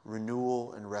repentance,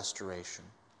 renewal, and restoration.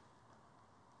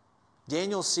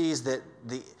 Daniel sees that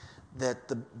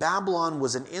the Babylon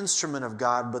was an instrument of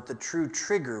God, but the true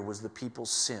trigger was the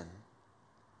people's sin.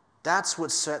 That's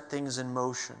what set things in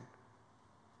motion.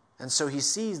 And so he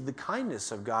sees the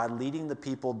kindness of God leading the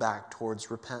people back towards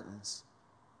repentance.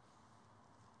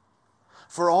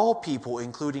 For all people,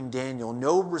 including Daniel,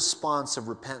 no response of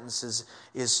repentance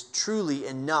is truly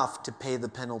enough to pay the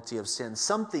penalty of sin.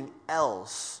 Something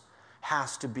else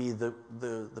has to be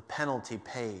the penalty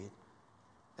paid.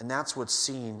 And that's what's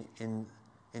seen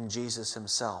in Jesus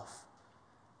himself.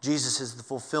 Jesus is the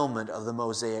fulfillment of the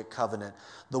Mosaic covenant,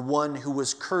 the one who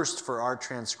was cursed for our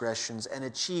transgressions and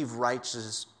achieved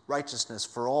righteousness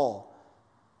for all.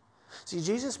 See,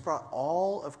 Jesus brought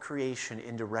all of creation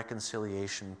into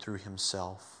reconciliation through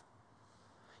himself.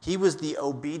 He was the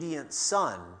obedient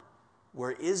son,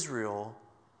 where Israel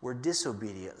were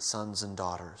disobedient sons and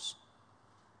daughters.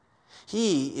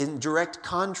 He, in direct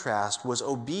contrast, was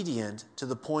obedient to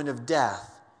the point of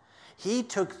death. He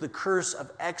took the curse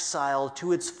of exile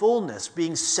to its fullness,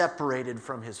 being separated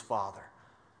from his Father,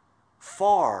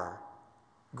 far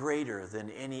greater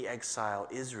than any exile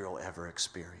Israel ever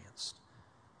experienced.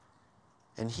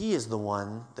 And he is the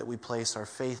one that we place our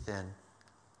faith in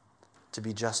to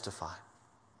be justified.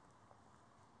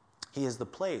 He is the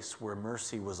place where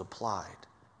mercy was applied.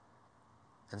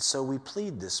 And so we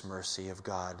plead this mercy of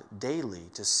God daily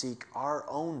to seek our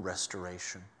own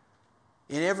restoration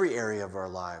in every area of our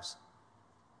lives.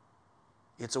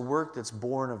 It's a work that's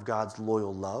born of God's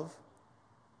loyal love,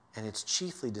 and it's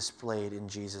chiefly displayed in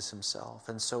Jesus himself.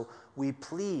 And so we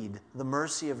plead the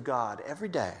mercy of God every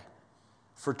day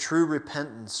for true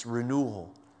repentance,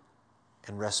 renewal,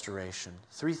 and restoration.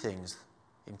 3 things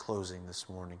in closing this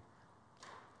morning.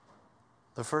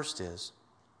 The first is,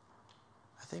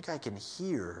 I think I can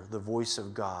hear the voice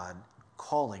of God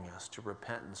calling us to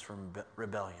repentance from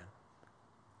rebellion.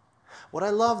 What I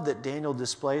love that Daniel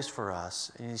displays for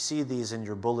us, and you see these in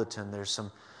your bulletin, there's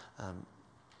some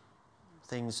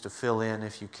things to fill in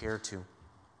if you care to.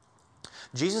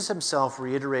 Jesus himself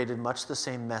reiterated much the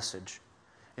same message.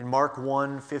 In Mark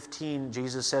 1:15,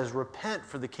 Jesus says, "Repent,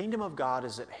 for the kingdom of God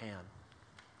is at hand."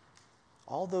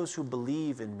 All those who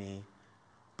believe in me,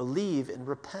 believe and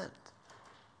repent.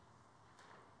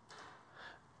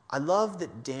 I love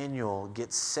that Daniel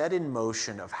gets set in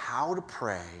motion of how to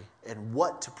pray and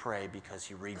what to pray because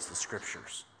he reads the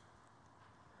scriptures.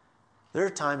 There are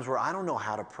times where I don't know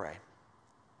how to pray,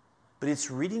 but it's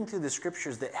reading through the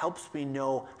scriptures that helps me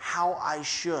know how I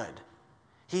should.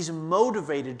 He's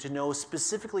motivated to know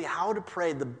specifically how to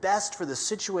pray the best for the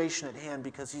situation at hand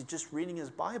because he's just reading his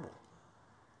Bible.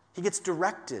 He gets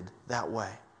directed that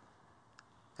way.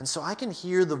 And so I can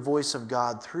hear the voice of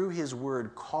God through his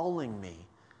word calling me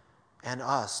and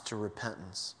us to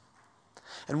repentance.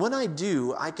 And when I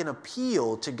do, I can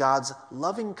appeal to God's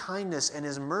loving kindness and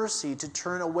his mercy to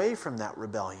turn away from that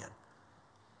rebellion.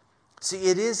 See,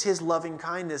 it is his loving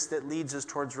kindness that leads us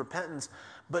towards repentance.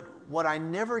 But what I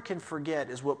never can forget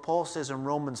is what Paul says in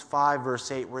Romans 5,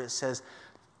 verse 8, where it says,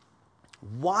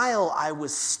 while I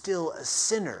was still a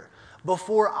sinner,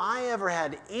 before I ever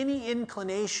had any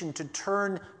inclination to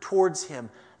turn towards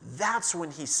him, that's when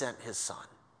he sent his Son.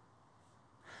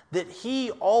 That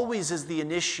he always is the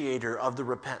initiator of the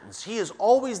repentance. He is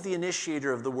always the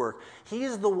initiator of the work. He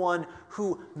is the one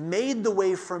who made the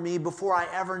way for me before I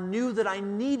ever knew that I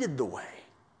needed the way.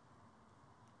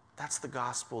 That's the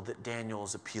gospel that Daniel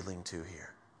is appealing to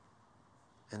here.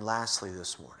 And lastly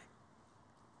this morning,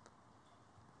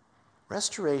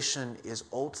 restoration is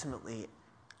ultimately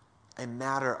a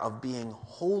matter of being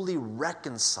wholly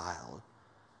reconciled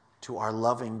to our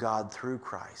loving God through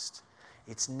Christ.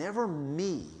 It's never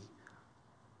me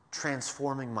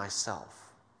transforming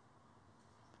myself.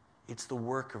 It's the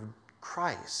work of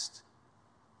Christ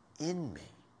in me.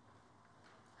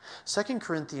 2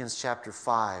 Corinthians chapter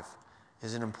 5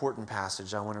 is an important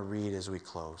passage I want to read as we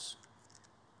close.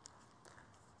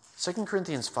 2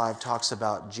 Corinthians 5 talks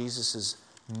about Jesus'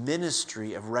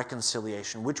 ministry of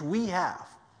reconciliation, which we have.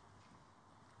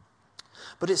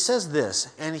 But it says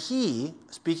this, and he,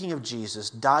 speaking of Jesus,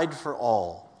 died for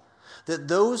all, that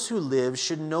those who live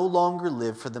should no longer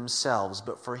live for themselves,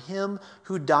 but for him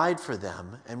who died for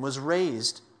them and was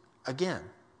raised again.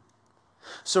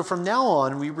 So from now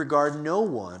on, we regard no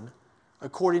one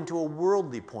according to a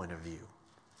worldly point of view.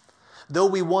 Though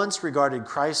we once regarded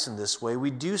Christ in this way,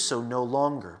 we do so no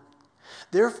longer.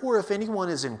 Therefore, if anyone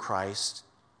is in Christ,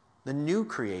 the new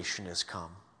creation has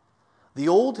come. The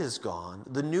old is gone,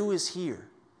 the new is here.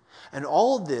 And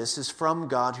all of this is from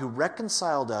God, who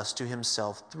reconciled us to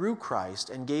himself through Christ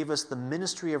and gave us the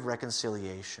ministry of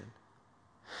reconciliation.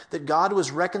 That God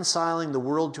was reconciling the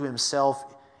world to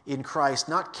himself in Christ,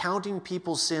 not counting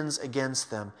people's sins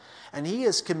against them. And he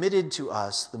has committed to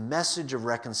us the message of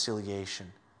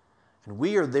reconciliation. And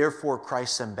we are therefore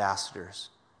Christ's ambassadors.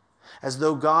 As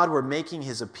though God were making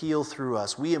his appeal through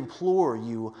us, we implore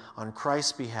you on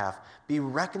Christ's behalf, be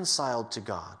reconciled to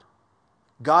God.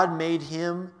 God made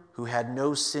him who had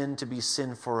no sin to be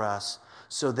sin for us,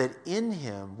 so that in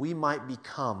him we might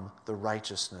become the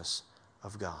righteousness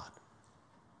of God.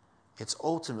 It's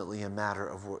ultimately a matter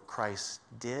of what Christ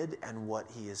did and what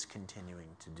he is continuing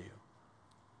to do.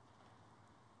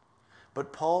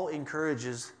 But Paul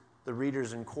encourages the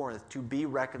readers in Corinth to be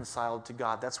reconciled to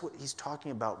God. That's what he's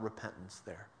talking about, repentance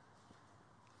there.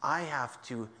 I have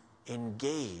to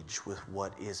engage with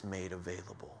what is made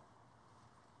available.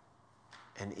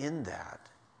 And in that,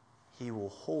 he will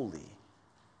wholly,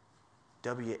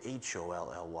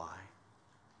 W-H-O-L-L-Y,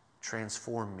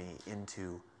 transform me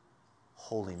into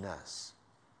holiness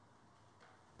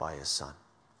by his Son.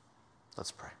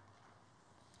 Let's pray.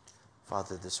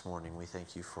 Father, this morning we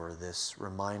thank you for this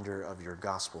reminder of your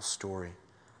gospel story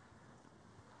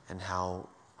and how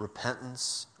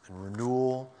repentance and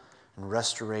renewal and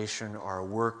restoration are a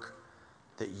work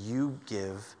that you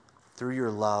give through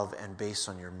your love and based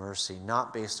on your mercy,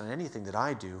 not based on anything that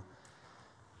I do,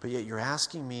 but yet you're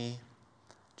asking me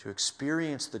to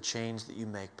experience the change that you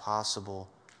make possible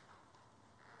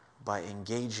by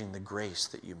engaging the grace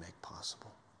that you make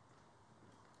possible.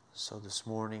 So this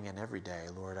morning and every day,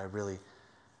 Lord, I really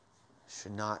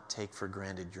should not take for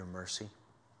granted your mercy.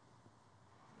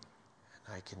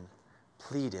 And I can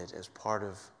plead it as part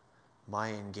of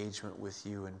my engagement with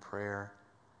you in prayer.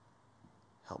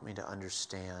 Help me to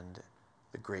understand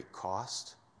the great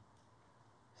cost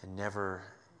and never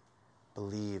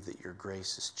believe that your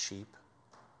grace is cheap.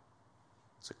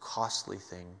 It's a costly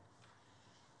thing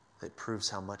that proves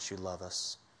how much you love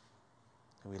us.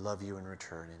 And we love you in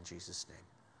return. In Jesus' name,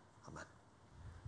 amen.